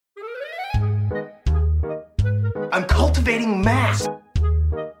I'm cultivating mass.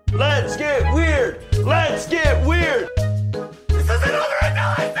 Let's get weird. Let's get weird. This isn't over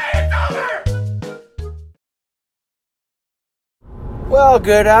until I say it's over. Well,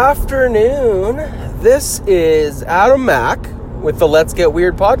 good afternoon. This is Adam Mack with the Let's Get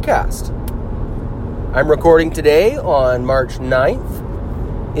Weird podcast. I'm recording today on March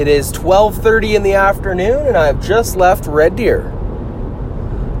 9th. It is 12:30 in the afternoon and I've just left Red Deer.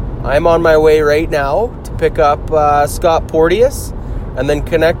 I'm on my way right now to pick up Scott Porteous and then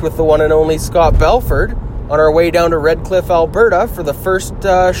connect with the one and only Scott Belford on our way down to Red Cliff, Alberta for the first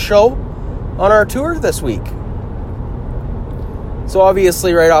show on our tour this week. So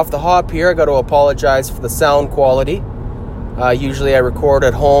obviously right off the hop here, I got to apologize for the sound quality. Usually I record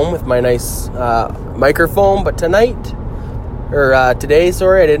at home with my nice microphone, but today, I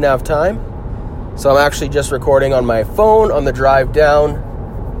didn't have time. So I'm actually just recording on my phone on the drive down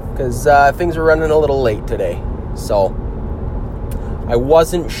because things were running a little late today. So I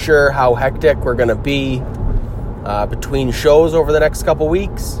wasn't sure how hectic we're going to be between shows over the next couple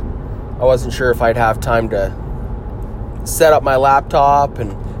weeks. I wasn't sure if I'd have time to set up my laptop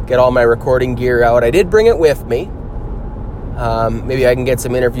and get all my recording gear out. I did bring it with me. Maybe I can get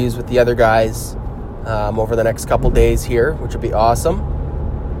some interviews with the other guys over the next couple days here, which would be awesome.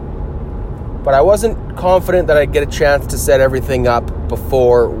 But I wasn't confident that I'd get a chance to set everything up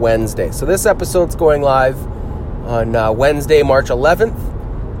before Wednesday. So this episode's going live on Wednesday, March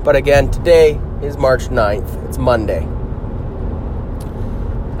 11th. But again, today is March 9th. It's Monday.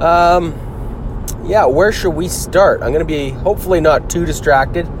 Where should we start? I'm going to be hopefully not too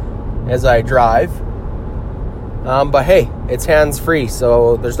distracted as I drive. But hey, it's hands-free,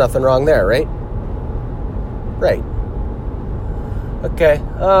 so there's nothing wrong there, right? Right. Okay.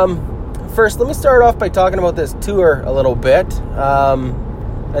 First, let me start off by talking about this tour a little bit.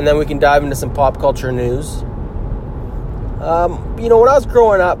 And then we can dive into some pop culture news. When I was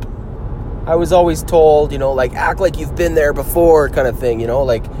growing up, I was always told, act like you've been there before kind of thing,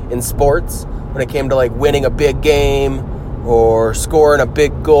 like in sports, when it came to like winning a big game or scoring a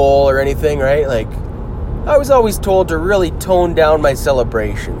big goal or anything, right? Like, I was always told to really tone down my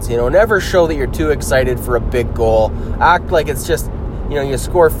celebrations, never show that you're too excited for a big goal. Act like it's just, you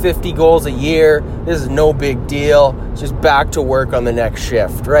score 50 goals a year. This is no big deal. It's just back to work on the next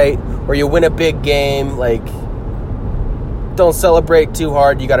shift, right? Or you win a big game, like, don't celebrate too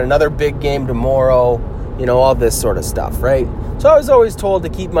hard. You got another big game tomorrow, all this sort of stuff, right? So I was always told to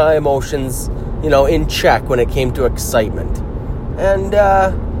keep my emotions, in check when it came to excitement. And,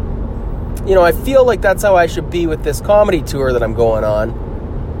 I feel like that's how I should be with this comedy tour that I'm going on.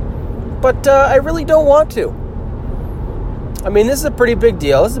 But I really don't want to. I mean, this is a pretty big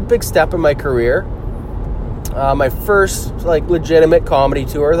deal. This is a big step in my career. My first, legitimate comedy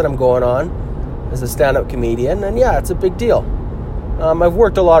tour that I'm going on as a stand-up comedian. And yeah, it's a big deal. I've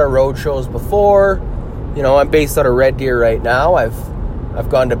worked a lot of road shows before. I'm based out of Red Deer right now. I've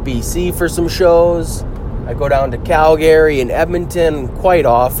gone to BC for some shows. I go down to Calgary and Edmonton quite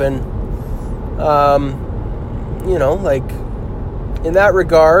often. In that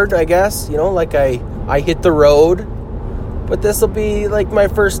regard, I guess, I hit the road. But this will be my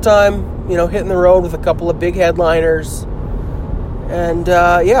first time, hitting the road with a couple of big headliners. And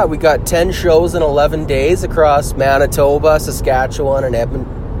we got 10 shows in 11 days across Manitoba, Saskatchewan,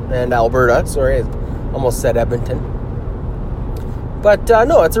 and Alberta. Sorry, I almost said Edmonton. But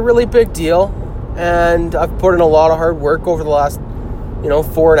no, it's a really big deal. And I've put in a lot of hard work over the last,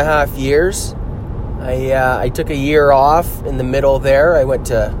 4.5 years. I took a year off in the middle there. I went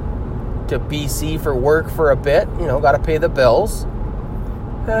to BC for work for a bit, got to pay the bills.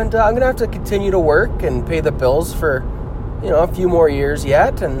 And I'm going to have to continue to work and pay the bills for, a few more years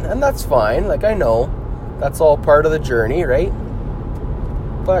yet. And that's fine. I know that's all part of the journey, right?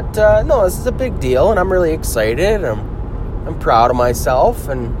 But no, this is a big deal and I'm really excited. I'm proud of myself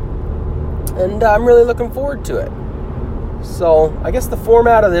and I'm really looking forward to it. So I guess the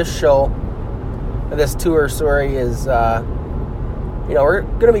format of this tour, is, we're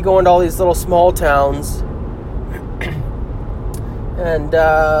going to be going to all these little small towns. And,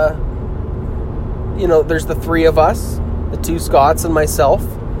 there's the three of us, the two Scotts and myself,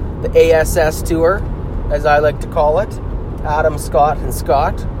 the ASS tour, as I like to call it, Adam, Scott, and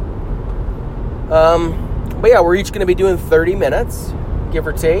Scott. But yeah, we're each going to be doing 30 minutes, give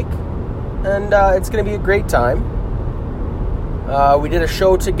or take. And it's going to be a great time. We did a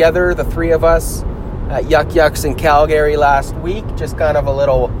show together, the three of us, at Yuck Yucks in Calgary last week. Just kind of a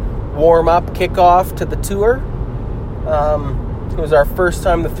little warm-up kickoff to the tour. It was our first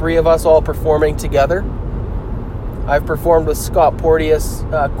time, the three of us all performing together. I've performed with Scott Porteous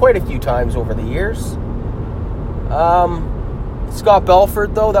quite a few times over the years. Scott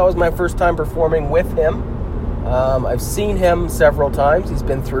Belford, though, that was my first time performing with him. I've seen him several times. He's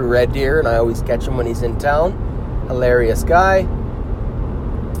been through Red Deer, and I always catch him when he's in town. Hilarious guy.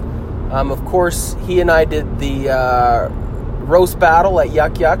 Of course, he and I did the roast battle at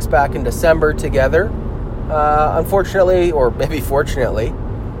Yuck Yucks back in December together. Unfortunately, or maybe fortunately,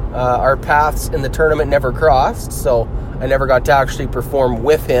 our paths in the tournament never crossed, so I never got to actually perform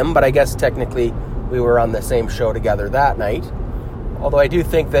with him, but I guess technically we were on the same show together that night. Although I do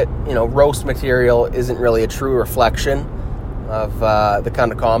think that, roast material isn't really a true reflection of the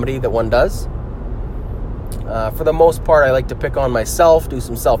kind of comedy that one does. For the most part, I like to pick on myself, do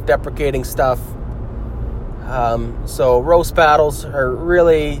some self-deprecating stuff. So roast battles are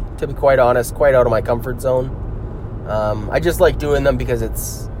really, to be quite honest, quite out of my comfort zone. I just like doing them because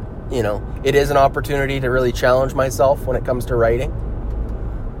it's, it is an opportunity to really challenge myself when it comes to writing.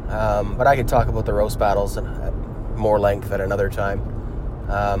 But I can talk about the roast battles at more length at another time.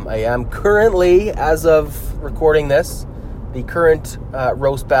 I am currently, as of recording this, the current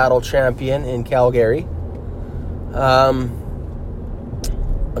roast battle champion in Calgary.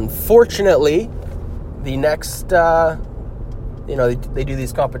 Unfortunately, the next, they do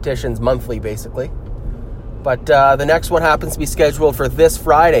these competitions monthly, basically. But the next one happens to be scheduled for this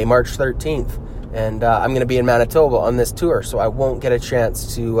Friday, March 13th. And I'm going to be in Manitoba on this tour, so I won't get a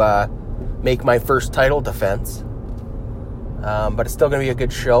chance to make my first title defense. But it's still going to be a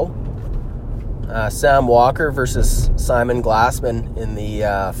good show. Sam Walker versus Simon Glassman in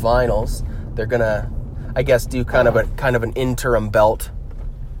the finals. They're going to, I guess, do kind of an interim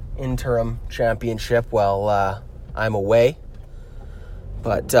championship while I'm away.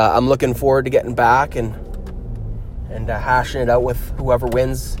 But I'm looking forward to getting back and hashing it out with whoever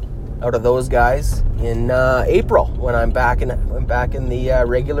wins out of those guys in April when I'm back in the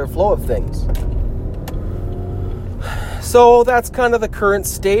regular flow of things. So that's kind of the current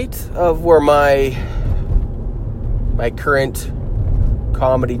state of where my current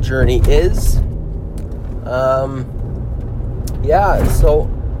comedy journey is. So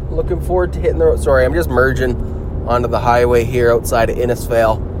looking forward to hitting the road. Sorry, I'm just merging onto the highway here outside of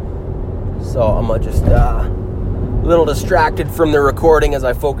Innisfail. So I'm just a little distracted from the recording as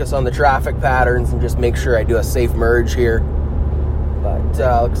I focus on the traffic patterns and just make sure I do a safe merge here. But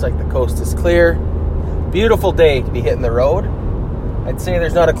looks like the coast is clear. Beautiful day to be hitting the road. I'd say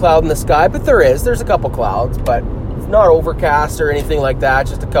there's not a cloud in the sky, but there's a couple clouds, but it's not overcast or anything like that,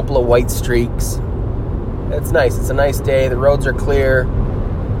 just a couple of white streaks. It's nice. It's a nice day. The roads are clear.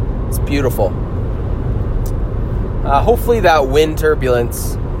 It's beautiful. Hopefully that wind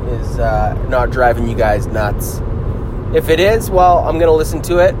turbulence is not driving you guys nuts. If it is, well, I'm going to listen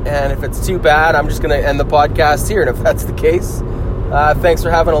to it, and if it's too bad, I'm just going to end the podcast here, and if that's the case, thanks for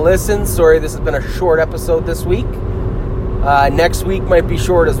having a listen. Sorry this has been a short episode this week. Next week might be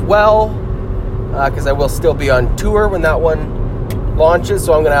short as well, because I will still be on tour when that one launches,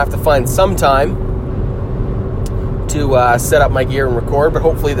 so I'm going to have to find some time to set up my gear and record, but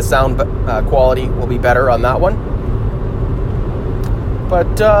hopefully the sound quality will be better on that one.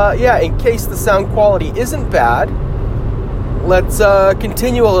 But in case the sound quality isn't bad, let's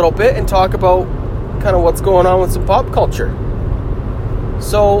continue a little bit and talk about kind of what's going on with some pop culture.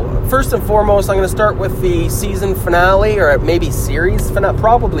 So, first and foremost, I'm going to start with the season finale, or maybe series finale,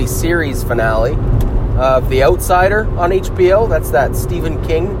 probably series finale of The Outsider on HBO. That's that Stephen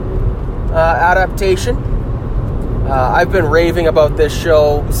King adaptation. I've been raving about this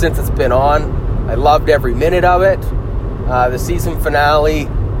show since it's been on. I loved every minute of it. The season finale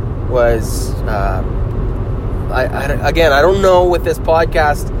was... I don't know with this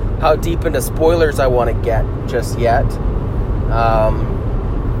podcast how deep into spoilers I want to get just yet.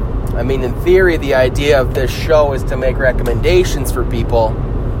 In theory, the idea of this show is to make recommendations for people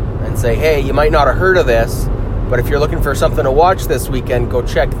and say, hey, you might not have heard of this, but if you're looking for something to watch this weekend, go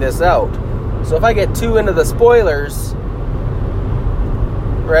check this out. So if I get too into the spoilers,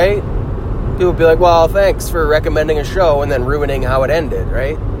 right, people will be like, well, thanks for recommending a show and then ruining how it ended,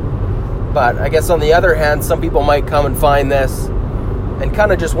 right? But I guess on the other hand, some people might come and find this and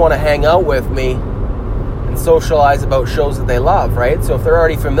kind of just want to hang out with me and socialize about shows that they love, right? So if they're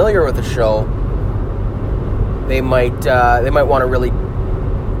already familiar with the show, they might want to really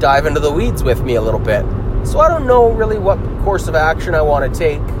dive into the weeds with me a little bit. So I don't know really what course of action I want to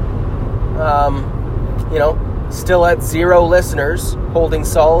take. Still at 0 listeners, holding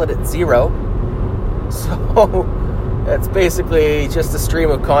solid at 0. So it's basically just a stream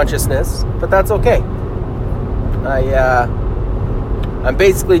of consciousness, but that's okay. I'm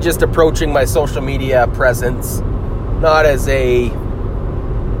basically just approaching my social media presence not as a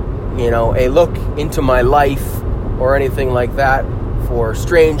look into my life or anything like that for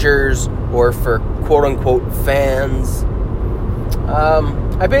strangers or for quote-unquote fans.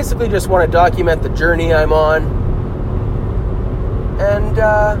 I basically just want to document the journey I'm on, and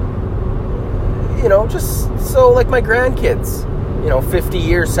just so like my grandkids, 50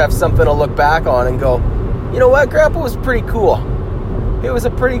 years have something to look back on and go, you know what, Grandpa was pretty cool. He was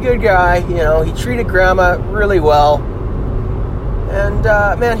a pretty good guy, he treated Grandma really well, and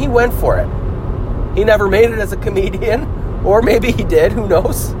man, he went for it. He never made it as a comedian, or maybe he did, who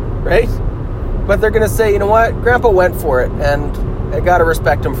knows, right? But they're going to say, you know what, Grandpa went for it, and I got to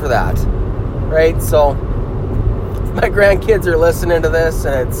respect him for that, right? So if my grandkids are listening to this,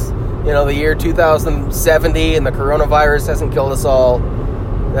 and it's, the year 2070, and the coronavirus hasn't killed us all,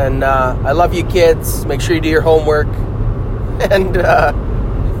 then I love you, kids. Make sure you do your homework, and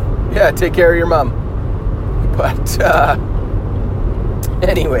take care of your mom. But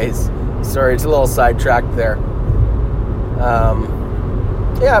anyways, sorry, it's a little sidetracked there.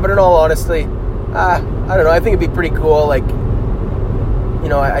 But in all honesty, I don't know, I think it'd be pretty cool. Like,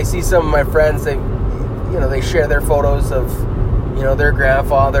 I see some of my friends, they share their photos of, their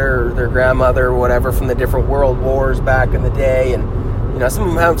grandfather or their grandmother or whatever from the different world wars back in the day. And, some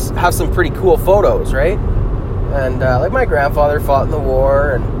of them have some pretty cool photos, right? And, like my grandfather fought in the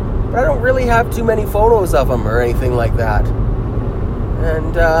war, but I don't really have too many photos of him or anything like that.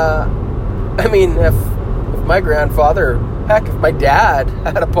 And, if my grandfather, heck, if my dad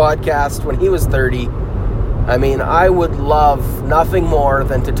had a podcast when he was 30, I would love nothing more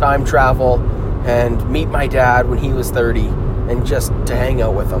than to time travel and meet my dad when he was 30 and just to hang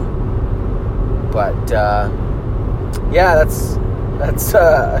out with him. But, that's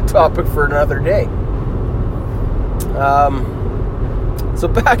a topic for another day. So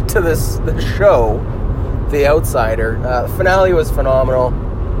back to the show, The Outsider. The finale was phenomenal.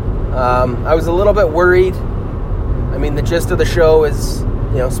 I was a little bit worried. The gist of the show is,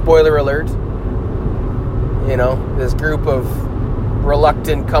 spoiler alert, this group of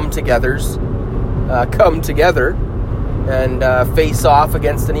reluctant come-togethers come together and face off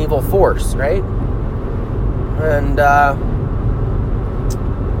against an evil force, right? And I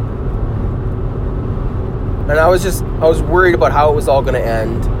was worried about how it was all going to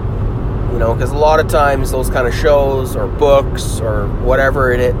end, because a lot of times those kind of shows or books or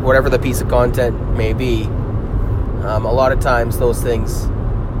whatever whatever the piece of content may be, a lot of times those things,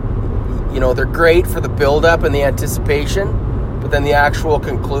 they're great for the build-up and the anticipation, but then the actual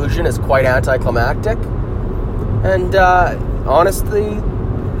conclusion is quite anticlimactic. And honestly,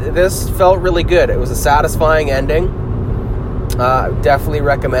 this felt really good. It was a satisfying ending. I would definitely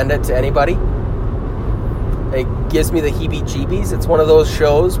recommend it to anybody. It gives me the heebie-jeebies. It's one of those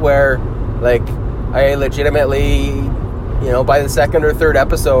shows where, like, I legitimately, by the second or third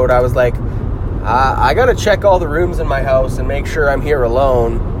episode, I was like, I gotta check all the rooms in my house and make sure I'm here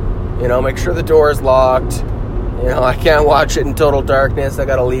alone. Make sure the door is locked. I can't watch it in total darkness. I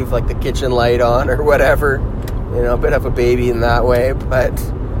gotta leave, like, the kitchen light on or whatever. A bit of a baby in that way. But,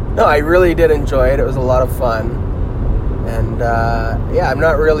 no, I really did enjoy it. It was a lot of fun. And, I'm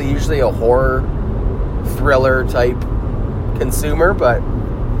not really usually a horror thriller type consumer, but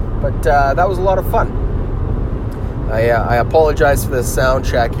that was a lot of fun. I apologize for the sound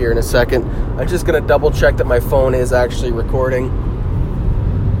check here in a second. I'm just going to double check that my phone is actually recording.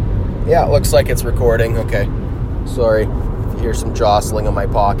 Yeah, it looks like it's recording. Okay. Sorry. If you hear some jostling in my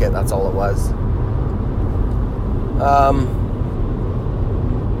pocket, that's all it was.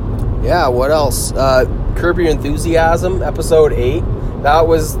 What else? Curb Your Enthusiasm, episode 8. That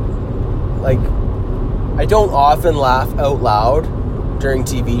was, like, I don't often laugh out loud during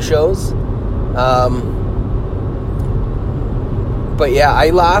TV shows. But yeah, I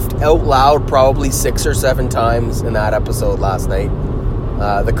laughed out loud probably 6 or 7 times in that episode last night.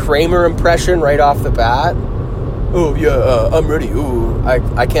 The Kramer impression right off the bat. Oh yeah, I'm ready. Ooh,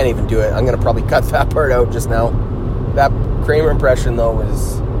 I can't even do it. I'm gonna probably cut that part out just now. That Kramer impression though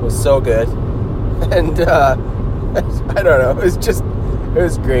was so good, and I don't know. It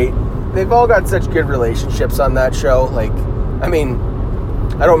was great. They've all got such good relationships on that show. Like, I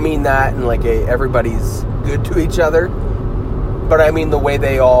don't mean that in like everybody's good to each other. But I mean the way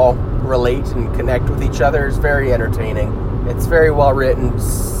they all relate and connect with each other is very entertaining. It's very well written,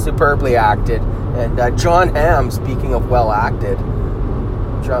 superbly acted. And Jon Hamm, speaking of well acted.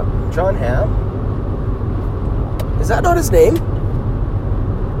 Jon Hamm? Is that not his name?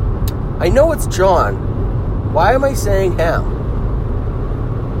 I know it's John. Why am I saying Hamm?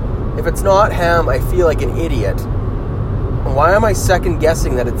 If it's not Hamm, I feel like an idiot. And why am I second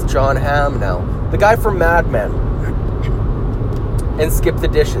guessing that it's Jon Hamm now? The guy from Mad Men. And Skip the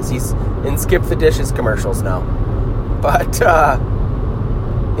Dishes. He's in Skip the Dishes commercials now. But,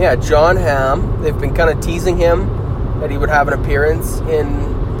 yeah, Jon Hamm, they've been kind of teasing him that he would have an appearance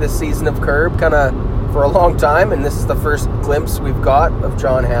in this season of Curb kind of for a long time, and this is the first glimpse we've got of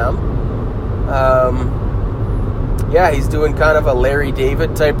Jon Hamm. Yeah, he's doing kind of a Larry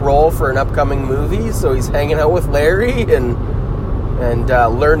David type role for an upcoming movie, so he's hanging out with Larry and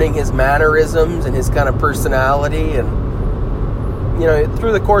learning his mannerisms and his kind of personality. And you know,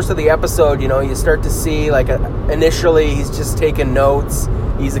 through the course of the episode, you know, you start to see, like, initially he's just taking notes.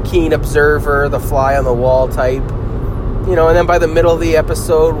 He's a keen observer, the fly on the wall type. You know, and then by the middle of the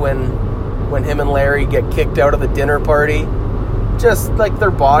episode, when him and Larry get kicked out of the dinner party, just, like,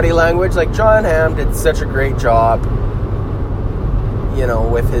 their body language, like, Jon Hamm did such a great job, you know,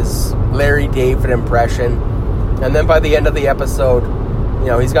 with his Larry David impression. And then by the end of the episode, you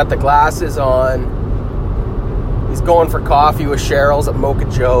know, he's got the glasses on. He's going for coffee with Cheryl's at Mocha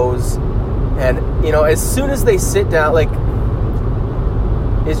Joe's. And, you know, as soon as they sit down, like,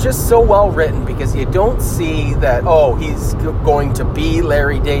 it's just so well written because you don't see that, oh, he's going to be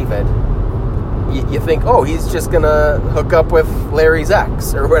Larry David. You think, oh, he's just going to hook up with Larry's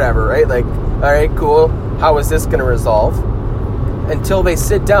ex or whatever, right? Like, all right, cool. How is this going to resolve? Until they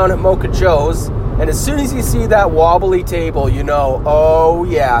sit down at Mocha Joe's. And as soon as you see that wobbly table, you know, oh,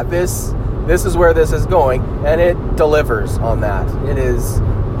 yeah, this is where this is going, and it delivers on that. It is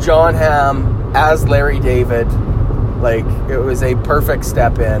Jon Hamm as Larry David. Like, it was a perfect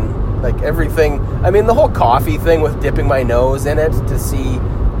step in. Like, everything, I mean, the whole coffee thing with dipping my nose in it to see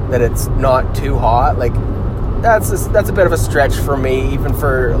that it's not too hot, like, that's a bit of a stretch for me, even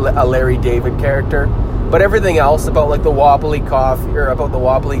for a Larry David character. But everything else about, like, the wobbly coffee, or about the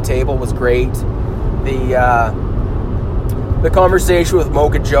wobbly table was great. The conversation with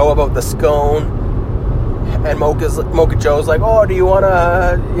Mocha Joe about the scone, and Mocha Joe's like, oh, do you want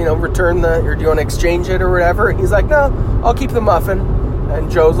to, you know, return or do you want to exchange it or whatever? And he's like, no, I'll keep the muffin. And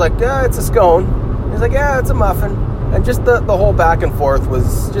Joe's like, yeah, it's a scone. He's like, yeah, it's a muffin. And just the whole back and forth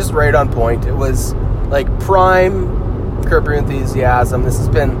was just right on point. It was like prime Curb Your Enthusiasm. This has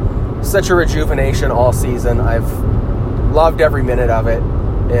been such a rejuvenation all season. I've loved every minute of it.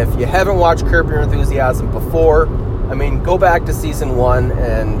 If you haven't watched Curb Your Enthusiasm before, I mean, go back to season 1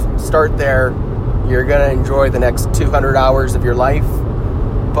 and start there. You're going to enjoy the next 200 hours of your life.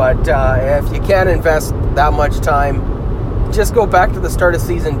 But if you can't invest that much time, just go back to the start of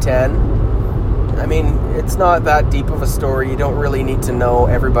season 10. I mean, it's not that deep of a story. You don't really need to know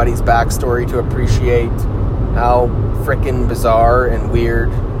everybody's backstory to appreciate how frickin' bizarre and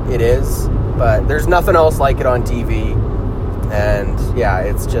weird it is. But there's nothing else like it on TV. And yeah,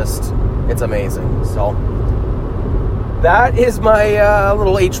 it's amazing. So that is my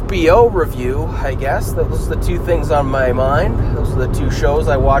little HBO review, I guess. Those are the two things on my mind. Those are the two shows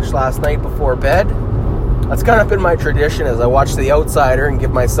I watched last night before bed. That's kind of been my tradition, as I watch The Outsider and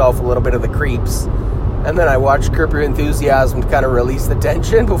give myself a little bit of the creeps. And then I watch Curb Your Enthusiasm to kind of release the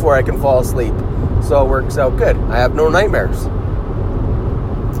tension before I can fall asleep. So it works out good. I have no nightmares.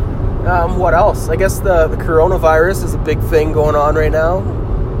 What else? I guess the coronavirus is a big thing going on right now.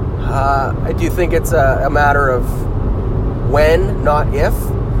 I do think it's a matter of when, not if,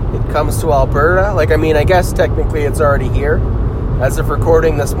 it comes to Alberta. Like, I mean, I guess technically it's already here. As of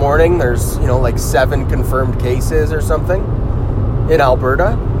recording this morning, there's, you know, like 7 confirmed cases or something in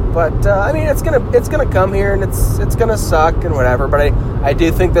Alberta. But I mean, it's gonna come here, and it's gonna suck and whatever. But I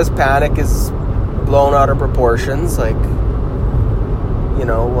do think this panic is blown out of proportions. Like, you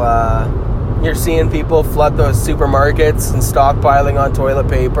know, you're seeing people flood those supermarkets and stockpiling on toilet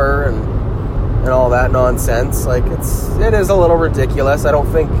paper and all that nonsense. Like, it is a little ridiculous. I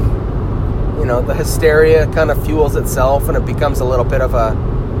don't think, you know, the hysteria kind of fuels itself, and it becomes a little bit of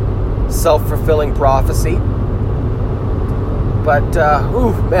a self-fulfilling prophecy. But,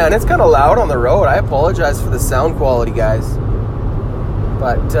 man, it's kind of loud on the road. I apologize for the sound quality, guys.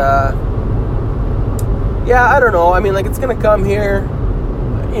 But, yeah, I don't know. I mean, like, it's going to come here,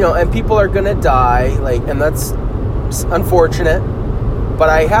 you know, and people are going to die, like, and that's unfortunate. But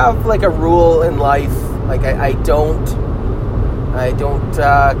I have, like, a rule in life. Like, I don't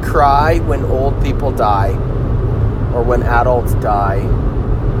cry when old people die or when adults die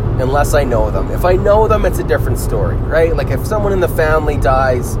unless I know them. If I know them, it's a different story, right? Like, if someone in the family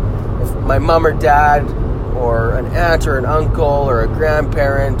dies, if my mom or dad or an aunt or an uncle or a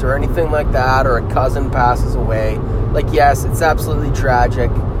grandparent or anything like that, or a cousin passes away, like, yes, it's absolutely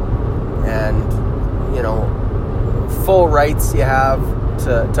tragic, and, you know, full rights you have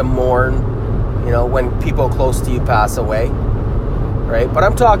to mourn, you know, when people close to you pass away, right? But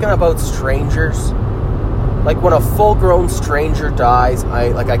I'm talking about strangers. Like, when a full-grown stranger dies,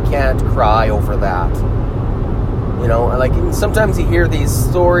 I can't cry over that. You know, like sometimes you hear these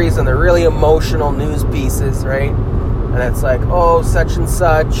stories and they're really emotional news pieces, right? And it's like, oh, such and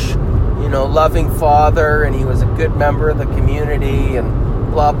such, you know, loving father, and he was a good member of the community,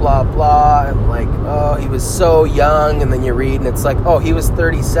 and blah, blah, blah. And like, oh, he was so young. And then you read and it's like, oh, he was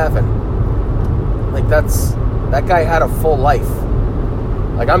 37. Like that guy had a full life.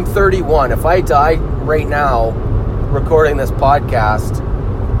 Like, I'm 31. If I die right now recording this podcast,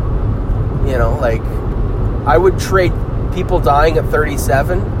 you know, like, I would trade people dying at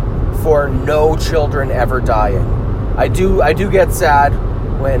 37 for no children ever dying. I do get sad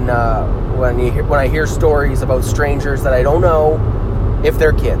when I hear stories about strangers that I don't know if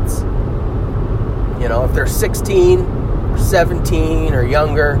they're kids. You know, if they're 16 or 17 or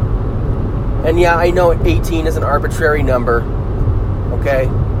younger. And yeah, I know 18 is an arbitrary number. Okay?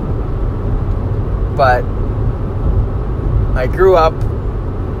 But I grew up,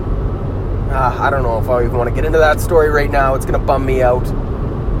 I don't know if I even want to get into that story right now. It's going to bum me out.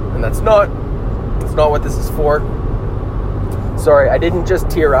 And that's not what this is for. Sorry, I didn't just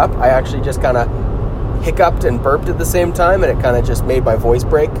tear up. I actually just kind of hiccuped and burped at the same time, and it kind of just made my voice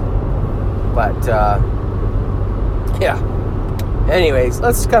break. But, yeah. Anyways,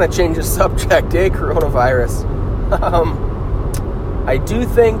 let's kind of change the subject, coronavirus. I do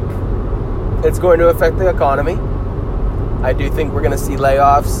think it's going to affect the economy. I do think we're going to see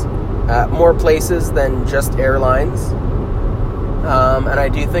layoffs at more places than just airlines. And I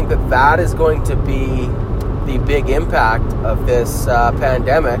do think that is going to be the big impact of this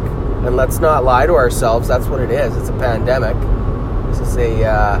pandemic. And let's not lie to ourselves, that's what it is. It's a pandemic. This is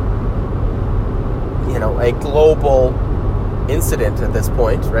a global incident at this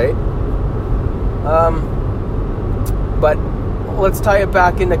point, right? But let's tie it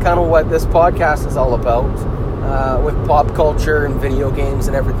back into kind of what this podcast is all about, with pop culture and video games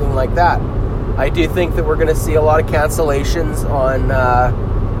and everything like that. I do think that we're going to see a lot of cancellations on,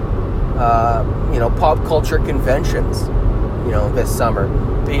 pop culture conventions, this summer.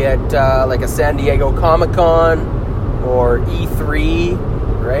 Be it like a San Diego Comic-Con or E3,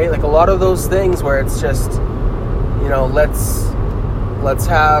 right? Like a lot of those things where it's just, let's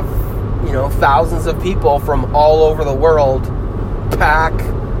have, thousands of people from all over the world pack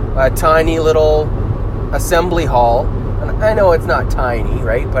a tiny little assembly hall. And I know it's not tiny,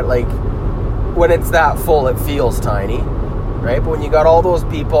 right? But like when it's that full, it feels tiny, right? But when you got all those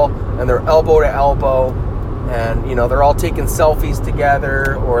people and they're elbow to elbow and, they're all taking selfies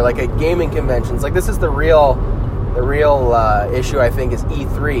together, or like at gaming conventions, like this is the real issue, I think, is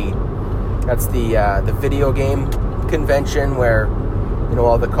E3. That's the video game convention where,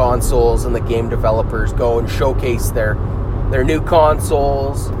 all the consoles and the game developers go and showcase their new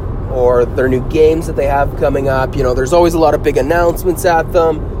consoles or their new games that they have coming up. There's always a lot of big announcements at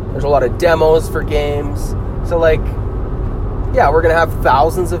them. There's a lot of demos for games. So like, yeah, we're going to have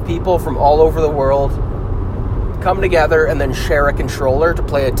thousands of people from all over the world come together and then share a controller to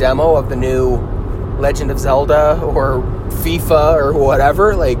play a demo of the new Legend of Zelda or FIFA or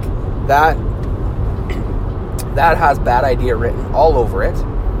whatever. Like that has bad idea written all over it.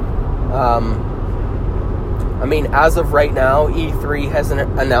 As of right now, E3 hasn't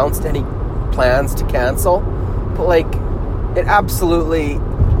announced any plans to cancel, but like it absolutely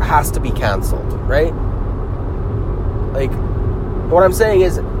has to be canceled, right? Like what I'm saying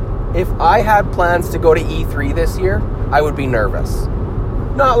is, if I had plans to go to E3 this year, I would be nervous.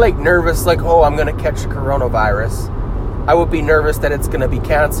 Not like nervous like, oh, I'm going to catch the coronavirus. I would be nervous that it's going to be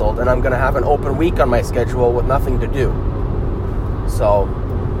canceled and I'm going to have an open week on my schedule with nothing to do. So,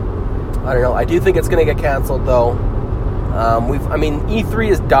 I don't know. I do think it's going to get canceled though. E3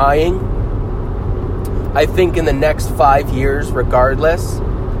 is dying. I think in the next 5 years, regardless,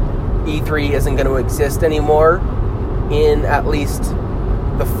 E3 isn't going to exist anymore in at least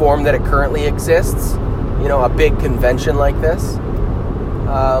the form that it currently exists. A big convention like this.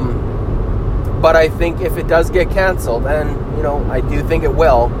 But I think if it does get canceled, and, I do think it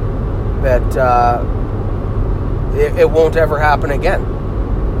will, that it won't ever happen again.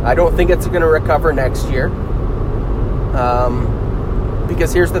 I don't think it's going to recover next year.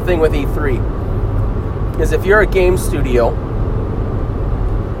 Because here's the thing with E3. Is if you're a game studio,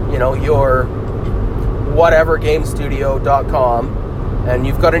 you're whatevergamestudio.com, and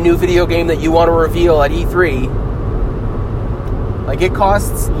you've got a new video game that you want to reveal at E3, like it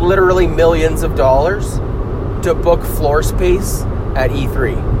costs literally millions of dollars to book floor space at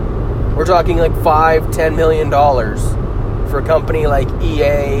E3. We're talking like $5-10 million for a company like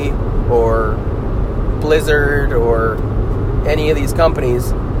EA or Blizzard or any of these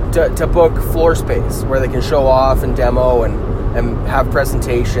companies to book floor space where they can show off and demo and have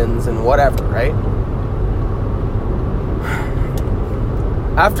presentations and whatever, right?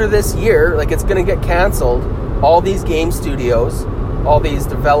 after this year, like, it's going to get canceled. All these game studios, all these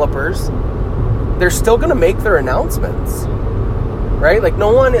developers, they're still going to make their announcements, right? Like,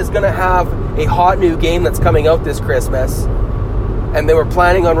 no one is going to have a hot new game that's coming out this Christmas and they were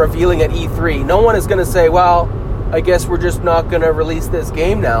planning on revealing at E3. No one is going to say, well, I guess we're just not going to release this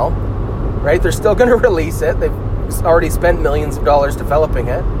game now, right? They're still going to release it. They've already spent millions of dollars developing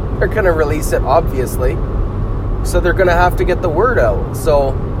it. They're going to release it, obviously. So they're going to have to get the word out.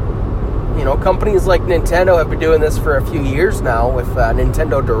 So, you know, companies like Nintendo have been doing this for a few years now with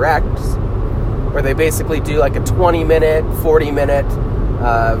Nintendo Directs, where they basically do like a 20-minute, 40-minute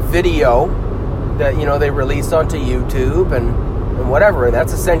video that, you know, they release onto YouTube and whatever. And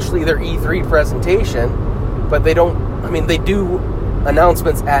that's essentially their E3 presentation. But they don't, I mean, they do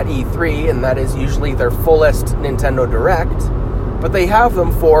announcements at E3, and that is usually their fullest Nintendo Direct. But they have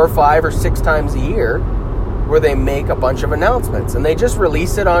them 4 or 5 or 6 times a year where they make a bunch of announcements. And they just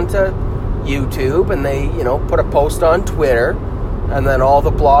release it onto YouTube, and they, you know, put a post on Twitter. And then all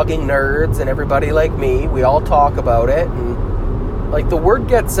the blogging nerds and everybody like me, we all talk about it. And, like, the word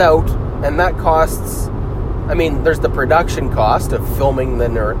gets out, and that costs, I mean, there's the production cost of filming the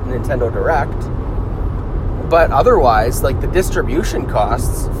Nintendo Direct. But otherwise, like, the distribution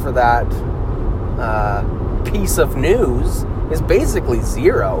costs for that piece of news is basically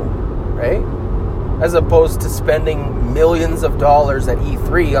zero, right? As opposed to spending millions of dollars at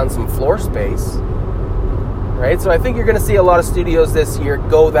E3 on some floor space, right? So I think you're going to see a lot of studios this year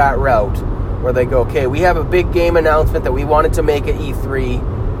go that route, where they go, okay, we have a big game announcement that we wanted to make at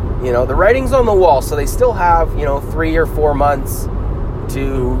E3. You know, the writing's on the wall, so they still have, you know, 3 or 4 months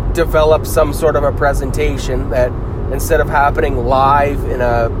to develop some sort of a presentation that, instead of happening live in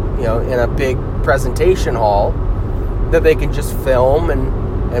a, you know, in a big presentation hall, that they can just film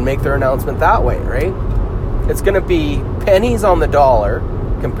and make their announcement that way, right? It's going to be pennies on the dollar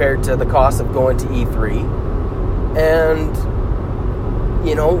compared to the cost of going to E3. And,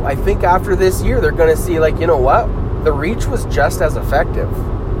 you know, I think after this year, they're going to see, like, you know what? The reach was just as effective.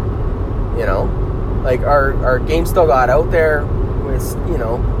 You know? Like, our game still got out there. It's, you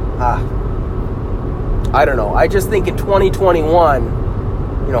know, I don't know. I just think in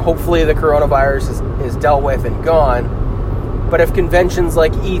 2021, you know, hopefully the coronavirus is dealt with and gone. But if conventions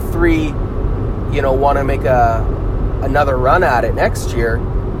like E3, you know, want to make another run at it next year,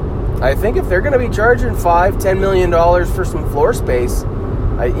 I think if they're going to be charging $5-10 million for some floor space,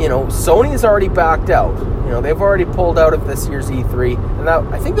 you know, Sony's already backed out. You know, they've already pulled out of this year's E3, and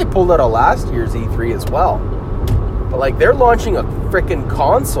I think they pulled out of last year's E3 as well. But, like, they're launching a freaking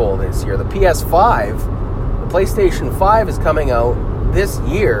console this year. The PS5, the PlayStation 5 is coming out this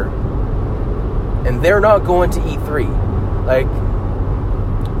year, and they're not going to E3. Like,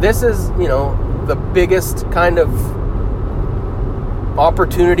 this is, you know, the biggest kind of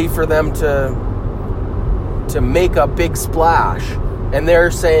opportunity for them to make a big splash. And they're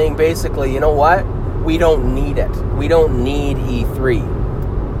saying, basically, you know what? We don't need it. We don't need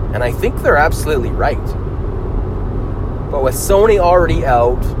E3. And I think they're absolutely right. But with Sony already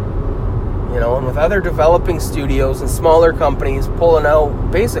out, you know, and with other developing studios and smaller companies pulling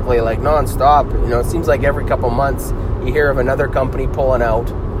out basically like nonstop, you know, it seems like every couple months you hear of another company pulling out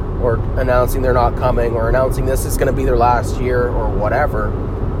or announcing they're not coming or announcing this is going to be their last year or whatever.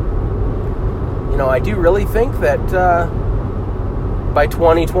 You know, I do really think that by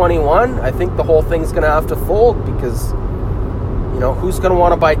 2021, I think the whole thing's going to have to fold because, you know, who's going to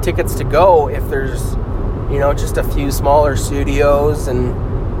want to buy tickets to go if there's, you know, just a few smaller studios and,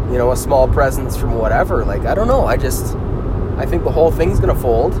 you know, a small presence from whatever. Like, I don't know. I think the whole thing's going to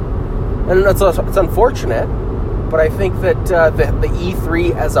fold. And it's unfortunate, but I think that the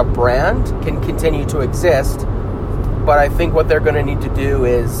E3 as a brand can continue to exist. But I think what they're going to need to do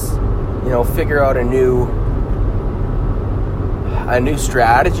is, you know, figure out a new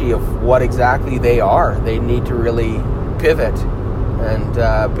strategy of what exactly they are. They need to really pivot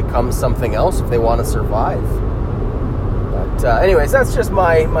and become something else if they want to survive. But anyways, that's just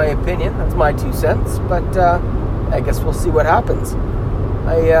my opinion. That's my 2 cents. But I guess we'll see what happens.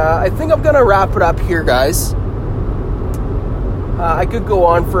 I think I'm going to wrap it up here, guys. I could go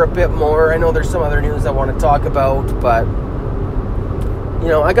on for a bit more. I know there's some other news I want to talk about, but, you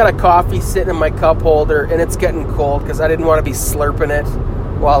know, I got a coffee sitting in my cup holder, and it's getting cold because I didn't want to be slurping it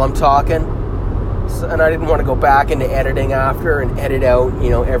while I'm talking. And I didn't want to go back into editing after and edit out, you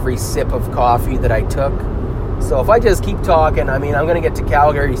know, every sip of coffee that I took. So if I just keep talking, I mean, I'm going to get to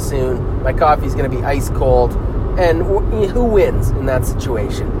Calgary soon. My coffee's going to be ice cold. And who wins in that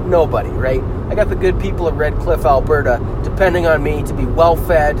situation? Nobody, right? I got the good people of Red Cliff, Alberta, depending on me to be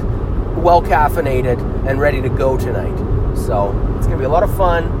well-fed, well-caffeinated, and ready to go tonight. So So it's going to be a lot of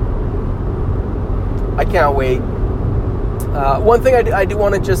fun. I can't wait. One thing I do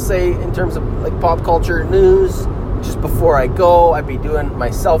want to just say in terms of like pop culture news, just before I go, I'd be doing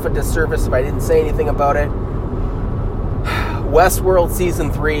myself a disservice if I didn't say anything about it. Westworld Season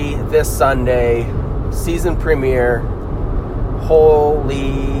 3 this Sunday, season premiere.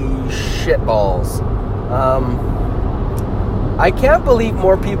 Holy shitballs. I can't believe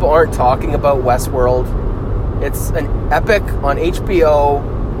more people aren't talking about Westworld. It's an epic on HBO.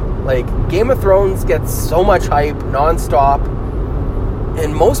 Like, Game of Thrones gets so much hype nonstop.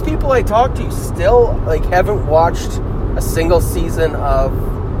 And most people I talk to still, like, haven't watched a single season of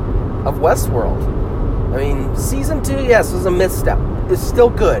Westworld. I mean, season 2, yes, was a misstep. It's still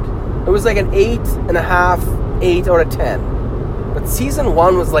good. It was like an 8.5, 8 out of 10. But season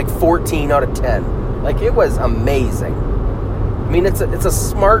 1 was like 14 out of 10. Like, it was amazing. I mean, it's a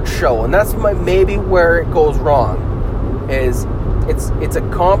smart show, and that's maybe where it goes wrong. Is it's a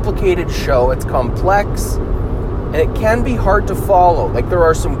complicated show. It's complex, and it can be hard to follow. Like, there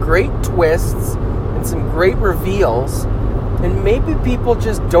are some great twists and some great reveals, and maybe people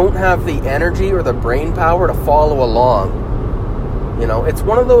just don't have the energy or the brain power to follow along. You know, it's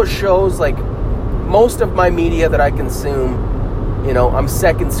one of those shows, like most of my media that I consume, you know, I'm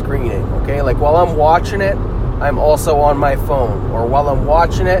second screening, okay? Like, while I'm watching it, I'm also on my phone. Or while I'm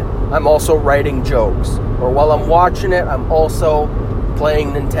watching it, I'm also writing jokes. Or while I'm watching it, I'm also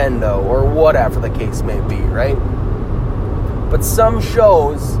playing Nintendo, or whatever the case may be, right? But some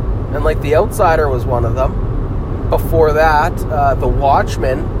shows, and like The Outsider was one of them. Before that, The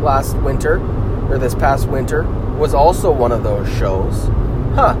Watchmen last winter, or this past winter, was also one of those shows.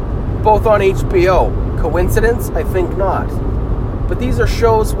 Both on HBO. Coincidence? I think not. But these are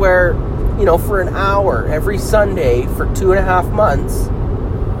shows where, you know, for an hour every Sunday for 2.5 months,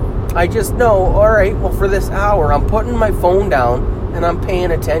 I just know, all right, well, for this hour, I'm putting my phone down and I'm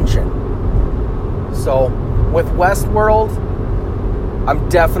paying attention. So, with Westworld, I'm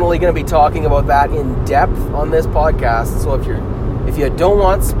definitely going to be talking about that in depth on this podcast. So if you don't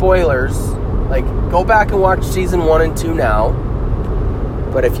want spoilers, like, go back and watch season 1 and 2 now.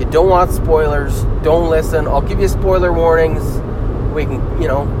 But if you don't want spoilers, don't listen. I'll give you spoiler warnings. We can, you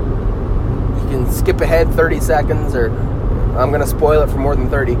know, you can skip ahead 30 seconds, or I'm going to spoil it for more than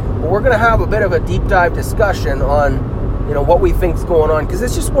 30. But we're going to have a bit of a deep dive discussion on, you know, what we think's going on. Because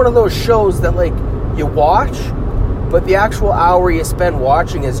it's just one of those shows that, like, you watch, but the actual hour you spend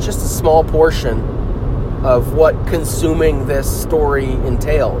watching is just a small portion of what consuming this story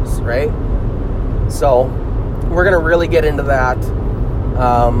entails, right? So, we're going to really get into that.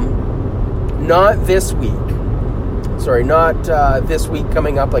 Not this week. Sorry, not this week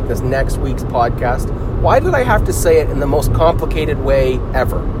coming up, like this next week's podcast. Why did I have to say it in the most complicated way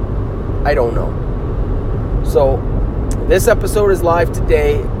ever? I don't know. So, this episode is live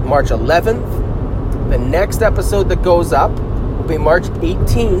today, March 11th. The next episode that goes up will be March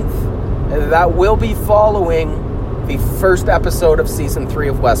 18th, and that will be following the first episode of Season 3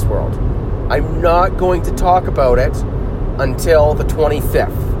 of Westworld. I'm not going to talk about it until the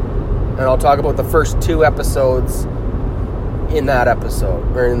 25th, and I'll talk about the first 2 episodes in that episode,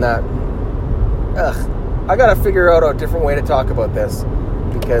 or in that... I gotta figure out a different way to talk about this,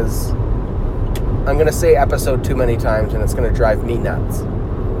 because I'm gonna say episode too many times, and it's gonna drive me nuts.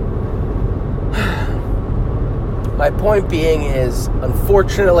 My point being is,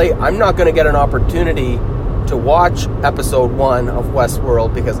 unfortunately, I'm not going to get an opportunity to watch episode 1 of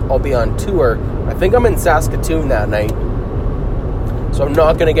Westworld because I'll be on tour. I think I'm in Saskatoon that night. So I'm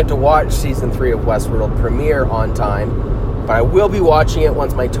not going to get to watch season 3 of Westworld premiere on time. But I will be watching it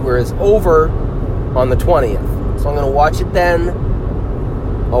once my tour is over on the 20th. So I'm going to watch it then.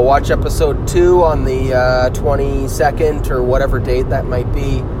 I'll watch episode 2 on the 22nd or whatever date that might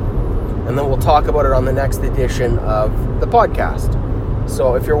be. And then we'll talk about it on the next edition of the podcast.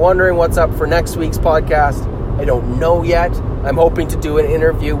 So if you're wondering what's up for next week's podcast, I don't know yet. I'm hoping to do an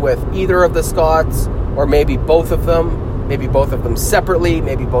interview with either of the Scotts, or maybe both of them. Maybe both of them separately,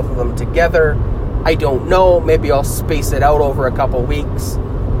 maybe both of them together. I don't know. Maybe I'll space it out over a couple weeks.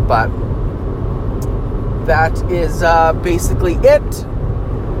 But that is basically it.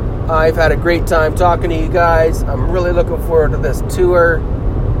 I've had a great time talking to you guys. I'm really looking forward to this tour.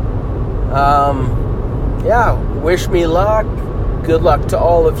 Wish me luck. Good luck to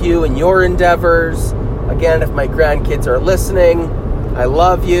all of you in your endeavors. Again, if my grandkids are listening, I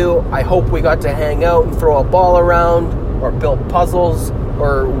love you. I hope we got to hang out and throw a ball around, or build puzzles,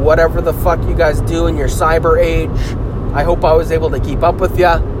 or whatever the fuck you guys do in your cyber age. I hope I was able to keep up with you.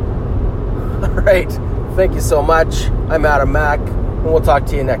 Alright, thank you so much. I'm Adam Mack, and we'll talk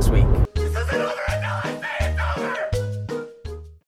to you next week.